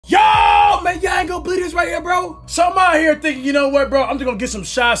gonna believe this right here, bro? So I'm out here thinking, you know what, bro? I'm just gonna get some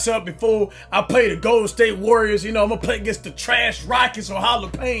shots up before I play the Golden State Warriors. You know, I'm gonna play against the trash Rockets or Hall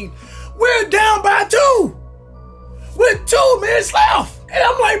of Pain. We're down by 2 with 2 minutes left. And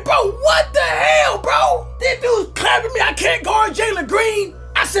I'm like, bro, what the hell, bro? This dude's clapping me. I can't guard Jalen Green.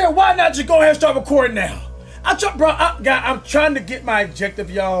 I said, why not just go ahead and start recording now? I'm trying to get my objective,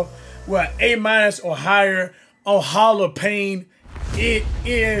 y'all. We're A- or higher on Hall of Pain. It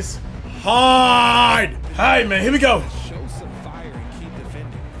is hard. All right, man, here we go.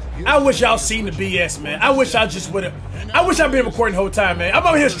 I wish y'all seen the BS, man. I wish I just would have. I wish I'd been recording the whole time, man. I'm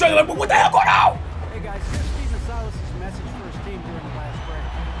over here struggling like, what the hell going on? Hey guys, here's Stephen Silas's message for his team during the last break.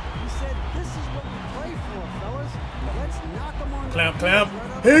 He said, "This is what we play for, fellas. Let's knock them on." Clamp, clamp.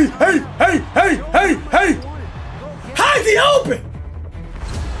 Hey. How is he open?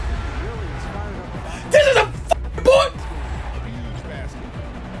 This is a f***ing board.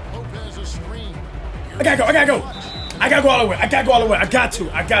 I gotta go. I gotta go all the way. I got to,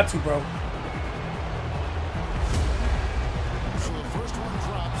 bro. So the first one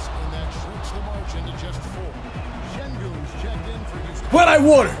drops, and that shrinks the margin to just 4. Şengün's checked in for Houston. Well, I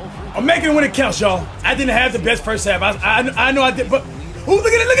water. I'm making it when it counts, y'all. I didn't have the best first half. I know I did, but ooh,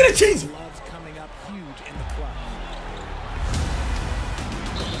 look at the cheese.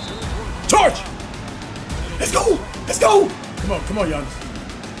 Torch! Let's go! Come on, Giannis.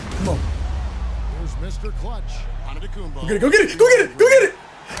 Come on. Here's Mr. Clutch. Go get it!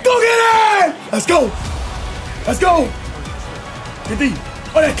 Let's go! Get these.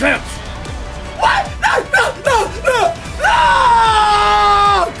 Oh, that clamps. What? No!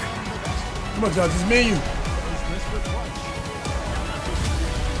 Come on, John, just me and you.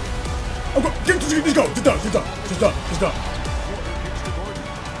 Oh, just go. Just done.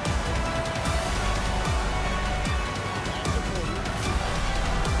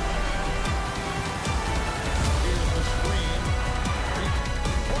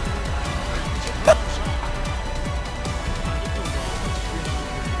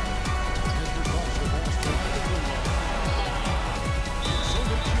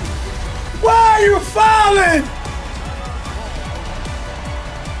 Why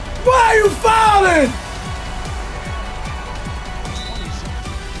are you fouling?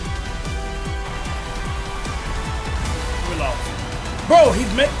 We lost. Bro,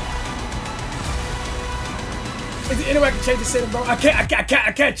 he's made. Is there any way I can change the setting, bro? I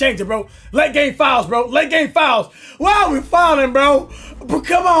can't change it, bro. Late game fouls, bro. Why are we fouling, bro? But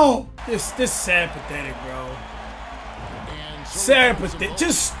come on. This sad pathetic, bro. Sad pathetic.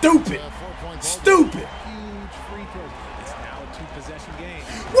 Just stupid.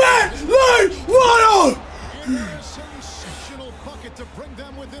 What? What? Sensational bucket to bring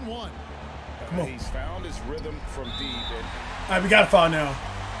them within 1. Come on. He's found his rhythm from deep. All right, we got a foul now.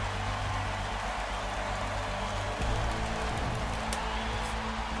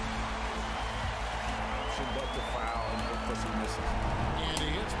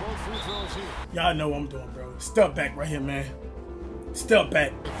 Y'all know what I'm doing, bro. Step back right here, man. Step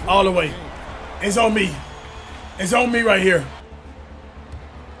back all the way. It's on me. It's on me right here.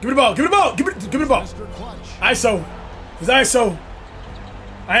 Give me the ball. Give me the ball. ISO. It's ISO.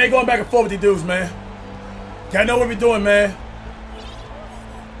 I ain't going back and forth with these dudes, man. Y'all know what we're doing, man.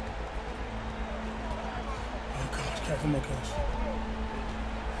 Oh, gosh. Okay, come on, coach.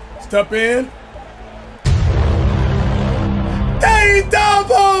 Step in. They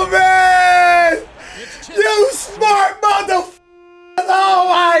double, man! You smart motherfucker! Oh,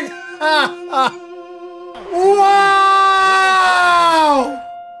 my God. Wow!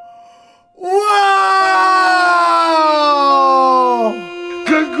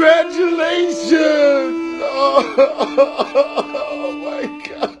 Congratulations! Oh my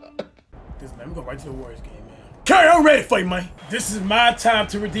God! This man, we go right to the Warriors game, man. Curry, I'm ready for you, man. This is my time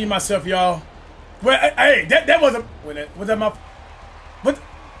to redeem myself, y'all. Well, hey, that wasn't. Was that my? Was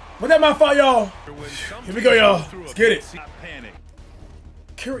that my fault, y'all? Here we go, y'all. Let's get it.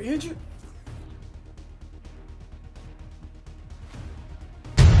 Curry injured?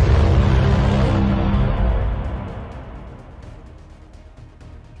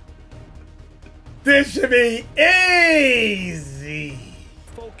 This should be easy.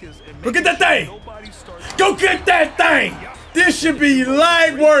 Look at that thing. Go get that thing. This should be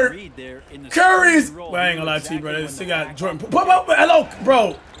light work. Curry's. Well, I ain't gonna lie to you, bro. This thing got Jordan. Hello,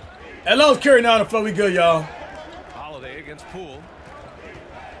 bro. Hello, Curry now on the floor. We good, y'all. Holiday against Poole.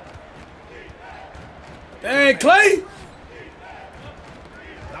 Dang, Clay.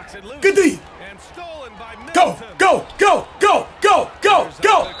 Good D. Go.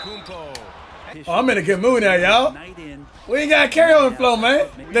 Oh, I'm in a good mood now, y'all. We ain't got Curry on the floor, man.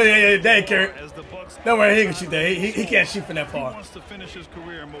 Yeah, Carry. Don't worry, he can shoot that. He can't shoot from that He far. wants to finish his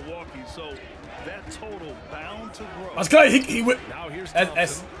career in Milwaukee, so that total bound to grow. That's good. He went. Now here's That's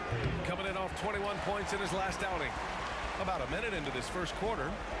Thompson, coming in off 21 points in his last outing. About a minute into this first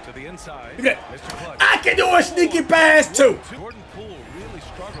quarter, to the inside. Okay. Mr. Clutch. I can do a sneaky pass too. Jordan Poole really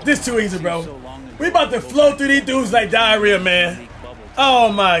struggled. This too easy, bro. We about to flow through these dudes like diarrhea, man.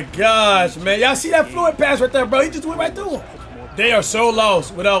 Oh my gosh, man. Y'all see that fluid pass right there, bro? He just went right through him. They are so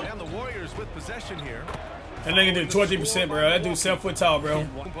lost without. And the Warriors with possession here. And they can do 20%, bro. That dude's 7 foot tall, bro.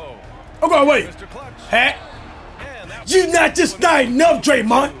 I'm going wait. Mr. Clutch. Hat. You not just not enough,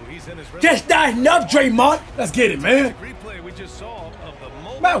 Draymond. He's in his rhythm. Just not enough, Draymond. Let's get it, man. Replay we just saw of the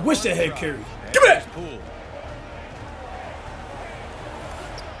moment. Man, I wish they had carry. Give me that.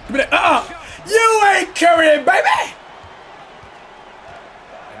 Give me that. You ain't carrying, baby.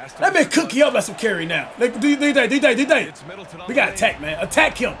 Let me cook you up like some carry now. Do that. We got to attack, man.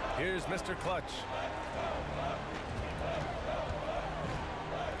 Attack him. Here's Mr. Clutch.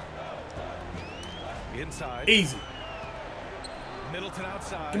 Inside. Easy. Middleton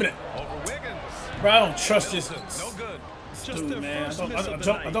outside. Give me that. Over Wiggins. Bro, I don't trust this. No good. Dude, man.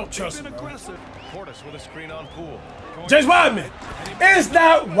 I don't trust him, bro. Portis with a screen on Poole. James Wiseman, it's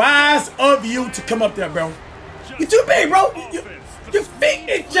not wise of you to come up there, bro. You're too big, bro. Your feet,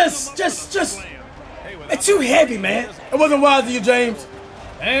 it's just, it's too heavy, man. It wasn't wise of you, James.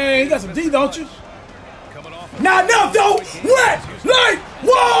 Hey, you got some D, don't you? Not enough, though. Wet like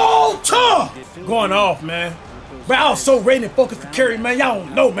Walter. Going off, man. Bro, I was so ready and focused to carry, man. Y'all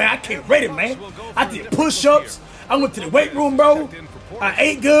don't know, man. I can't rate it, man. I did push-ups. I went to the weight room, bro. I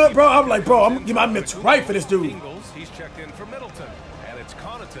ate good, bro. I'm like, bro, I'm gonna get my mental right for this dude. He's checked in for Middleton, and it's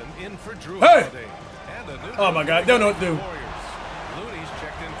Connaughton in for Drew. Hey! And Oh my God, they don't know what to do. Looney's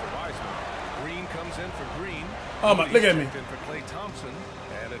checked in for Wiseman. Green comes in for Green. Oh my, look at me. Checked in for Klay Thompson,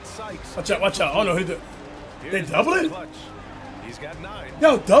 and it's Sykes. Watch out, watch out. I don't know who did. They doubling? He's got 9.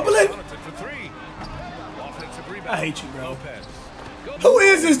 Yo, doubling? Connaughton for 3. Offensive rebound. I hate you, bro. Lopez. Who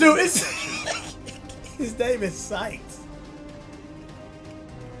is this dude? His name is Sykes.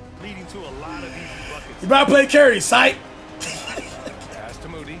 Leading to a lot of easy buckets. You about to play carry, Syke. Pass to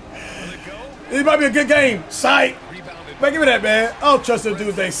Moody. Will it go? This might be a good game, Syke. Rebounded. Man, give me that, man. I don't trust that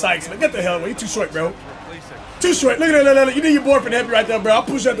dude named Sykes, man. Get the hell away. You too short, bro. Replacing. Too short. Look at that. You need your boyfriend to help you right there, bro. I'll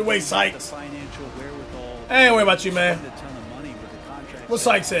push you out the way, Sykes. Financial wherewithal. I ain't worried about you, man. Spend a ton of money with the contract. What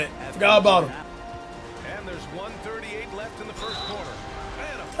Sykes at? Forgot about him. And there's 1:38 left in the first quarter.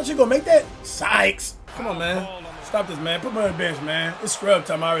 Thought you gonna make that? Sykes. Come on, man. Stop this, man. Put me on the bench, man. It's scrub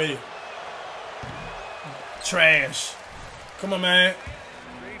time already. Trash. Come on, man.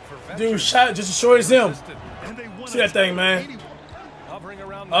 Dude, shot just as short as him. See that thing, man.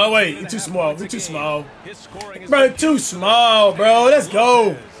 Oh, wait. You're too small. You're too small. Bro, you're too small, bro. Let's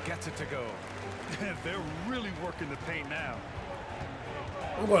go. Gets it to go. They're really working the paint now.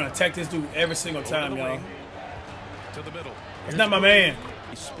 I'm going to attack this dude every single time, y'all. To the middle. It's not my man.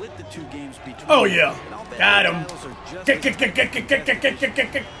 He split the 2 games between. Oh, yeah. Got him.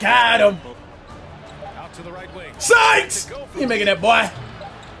 Got him. Out to the right wing. Sykes! You ain't making that, boy.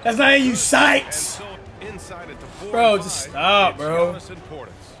 That's not you, Sykes. So inside at the 4. Bro, just stop, bro.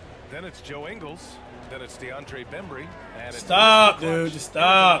 Then it's Joe Ingles. Then it's DeAndre Bembry. And Stop, dude. Just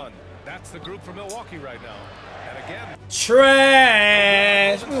stop. That's the group for Milwaukee right now. And again,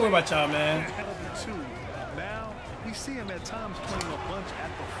 Trash. We don't worry about y'all, man. Ahead of the 2. Now we see him at times playing a bunch at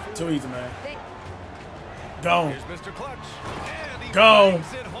the 4. Too easy, man. Gone. here's Mr. Clutch. And he Gone.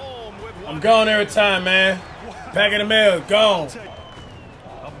 bangs it home with I'm one. gone every time, man. Back in the mail. Gone.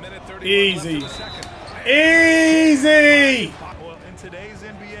 A minute 31 Easy. left in the second. Easy. Well, in today's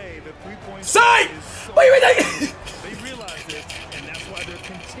NBA, the 3-point Sight! shot is so What you mean? they realize it, and that's why they're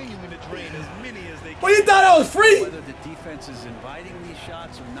continuing to drain as many as they can. Well, you thought I was free? Whether the defense is inviting these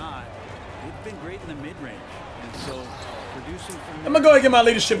shots or not, they've been great in the mid-range. And so producing from I'm going to go ahead and get my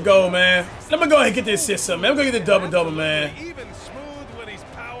leadership goal, man. Let me go ahead and get this assist, man. I'm going to get the double-double, man. Even smooth when he's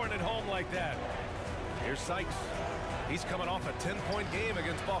powering it home like that. Here's Sykes. He's coming off a 10-point game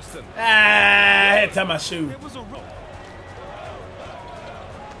against Boston. Ah, I had to tie my shoe. It was a rope.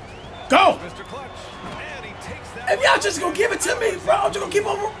 Go! Mr. Clutch. And he takes that. If y'all just going to give it to me, bro, I'm just going to keep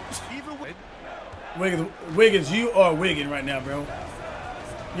on. Even with Wiggins, you are wigging right now, bro.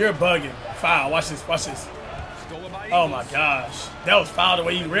 You're bugging. Foul. Watch this. Watch this. Stolen by Oh, my Eagles. gosh. That was foul the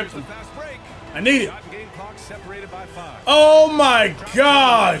way you ripped him. Fast break. I need it. Shot and game clock separated by 5. Oh, my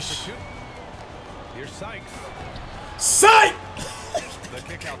gosh. Here's Sykes. Sight! The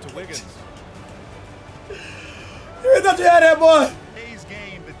kick out to Wiggins. You thought you had that, boy. today's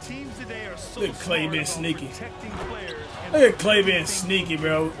game, the teams today are so Look at Clay smart being about sneaky. protecting players and Look at Clay being sneaky,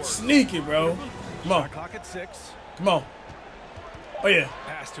 bro. Sneaky, bro. Come on. Shot clock at 6. Come on. Oh, yeah.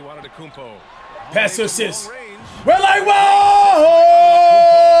 Pass to Antetokounmpo. Pass to assist. Long range. We're like,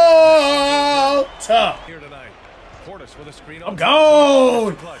 whoa! Tough. Here tonight. Portis with a screen. I'm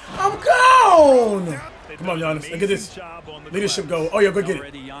gone. I'm gone. Come on, Giannis. Look at this. Leadership goal. Oh, yeah, go get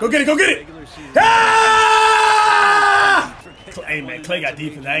it. Go get it. Go get it. Ah! Hey, man, Clay got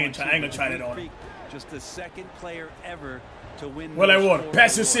defense. I ain't gonna try that on him. Just the second player ever to win. Well, I water.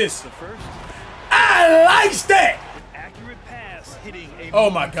 Pass assist. I like that. Accurate pass hitting a Oh,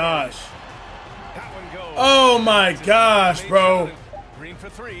 my gosh. That one goes. Oh, my gosh, bro. Green for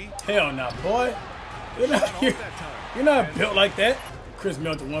 3. Hell no, boy. You're not built like that. Chris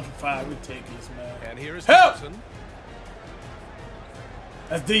Middleton 1 for 5. Ridiculous, man. And here is Help! Thompson.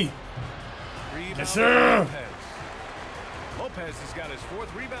 That's D. Rebound Yes, sir. Lopez. Lopez has got his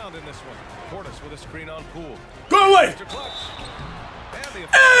 4th rebound in this one. Portis with a screen on Poole. Go away. Mr. Clutch. And the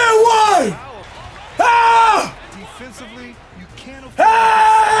And one. foul. Ah! defensively, you can't afford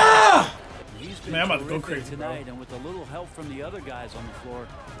Ah! He's been Man, I'm about to go terrific crazy, bro. tonight, and with a little help from the other guys on the floor.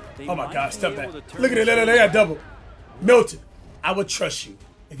 They Oh my might gosh, be step able back. to turn Look at it, this they got double. Milton, I would trust you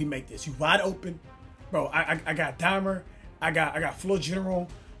if you make this. You wide open. Bro, I got Dimer. I got Floor General.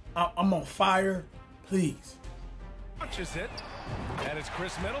 I'm on fire. Please. Punches it. And it's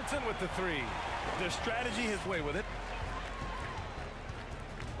Chris Middleton with the 3. Their strategy has Way with it.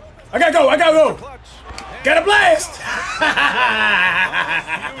 I gotta go. Clutch. Got a blast.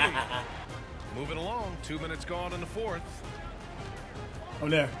 Moving along. 2 minutes gone in the 4th. I'm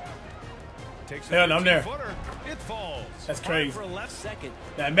there. Takes Hell no, I'm there. 13-footer. It falls. That's Time crazy. for a left second.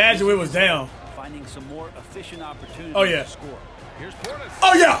 Now imagine we was down. Finding some more efficient opportunities Oh, yeah. to score. Here's Portis.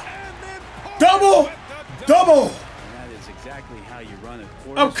 Oh, yeah. And then Portis Double. with the Double. And that is exactly how you run it.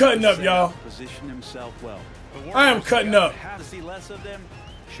 I'm cutting up, Set y'all. Position himself well. The I am cutting up. Have to see less of them?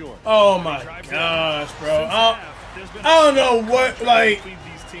 Sure. Oh my gosh, bro. I don't know what, like,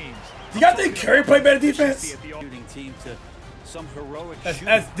 do y'all think Curry played better defense? Shooting team to some heroic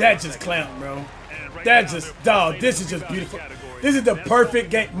That just clown, bro. That just, dog, this is just beautiful. This is the perfect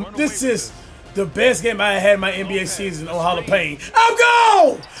game. This is the best game I had in my NBA season on Hall of Fame. I'm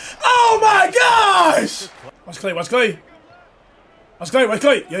gone! Oh my gosh! Watch Clay, watch Clay. Watch Clay, watch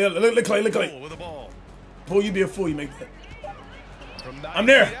Clay. Yeah, look Clay, look Clay. with the ball. Fool, you be a fool, you make that. From 9 I'm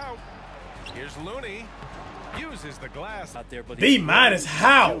there. feet out. Here's Looney. Uses the glass. out there, but B he's minus, willing to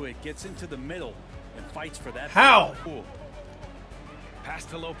how? do it, gets into the middle and fights for that. How? Cool. Pass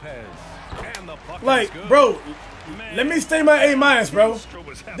to Lopez. And the bucket is Like, good. bro, let me stay my A minus, bro.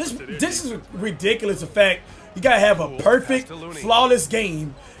 This is ridiculous. The fact you gotta have a perfect, flawless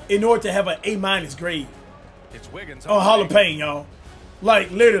game in order to have an A minus grade It's Wiggins on Hall of Fame, y'all.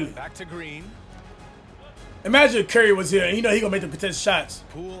 Like literally. Back to Green. Imagine if Curry was here and he gonna make the contested shots.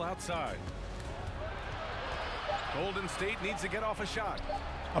 Poole outside. Golden State needs to get off a shot.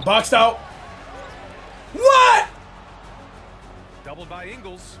 I boxed out. What? Doubled by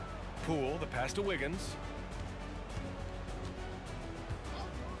Ingles. Poole, the pass to Wiggins.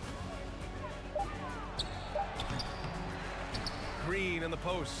 Green in the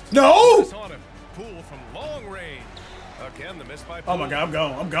post. No. Pass on him. Poole from long range. Again, the miss by Poole. Oh my God, I'm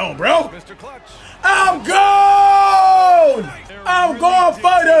gone. I'm gone, bro. Mr. Clutch. I'm gone. I'm going for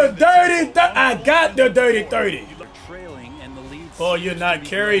the dirty. I got the dirty 30. Trailing and the lead. Oh, you're not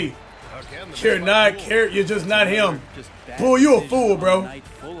Curry. Again, the You're miss by not Poole. Curry. You're just not him. Just bad Fool, you a decisions fool, on bro. a night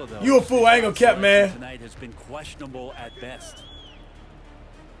full of those. You a fool. I ain't gonna cap, man. Tonight has been questionable at best.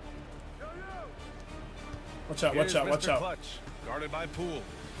 Watch out, watch Here's out, watch Mr. out. Clutch, guarded by Poole.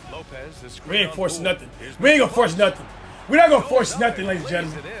 Lopez, the screen We ain't on forcing Poole. nothing. Here's We ain't Mr. gonna force Clutch. nothing. We're not gonna Oh, force no, nothing, ladies and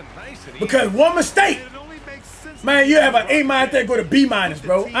lays gentlemen. it in, nice and Because easy. one mistake, It only makes sense. man, you have an A minus that go to B minus,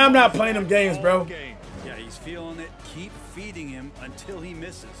 bro. I'm not playing them games, bro. Yeah, he's feeling it. Keep feeding him until he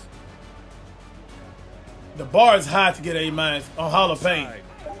misses. The bar is high to get an A minus on Hall of Fame. Side.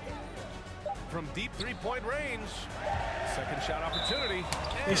 From deep three-point range. Second shot opportunity.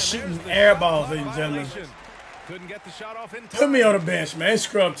 They're shooting there's the air shot balls, clock ladies and gentlemen. violation. Couldn't get the shot off in time. Put me on the bench, man. It's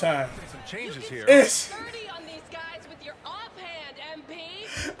scrub time. Some changes here. It's, 30 on these guys with your offhand,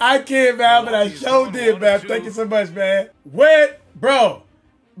 MP. I can't, man, but I sure did, man. Thank you so much, man. What, bro?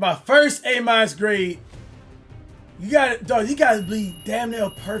 My first A minus grade. You got it, dog. You gotta be damn near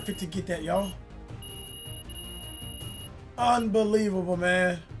perfect to get that, y'all. Unbelievable,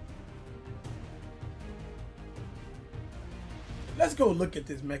 man. Let's go look at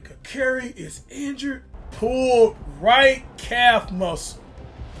this, man. Curry is injured. Pulled right calf muscle.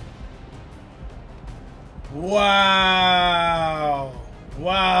 Wow.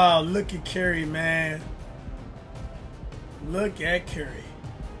 Wow. Look at Curry, man. Look at Curry.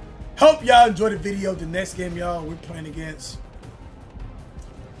 Hope y'all enjoyed the video. The next game, y'all, we're playing against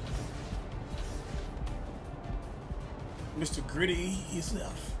Mr. Gritty. He's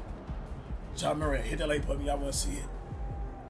left. John Murray, hit that like button. Y'all want to see it.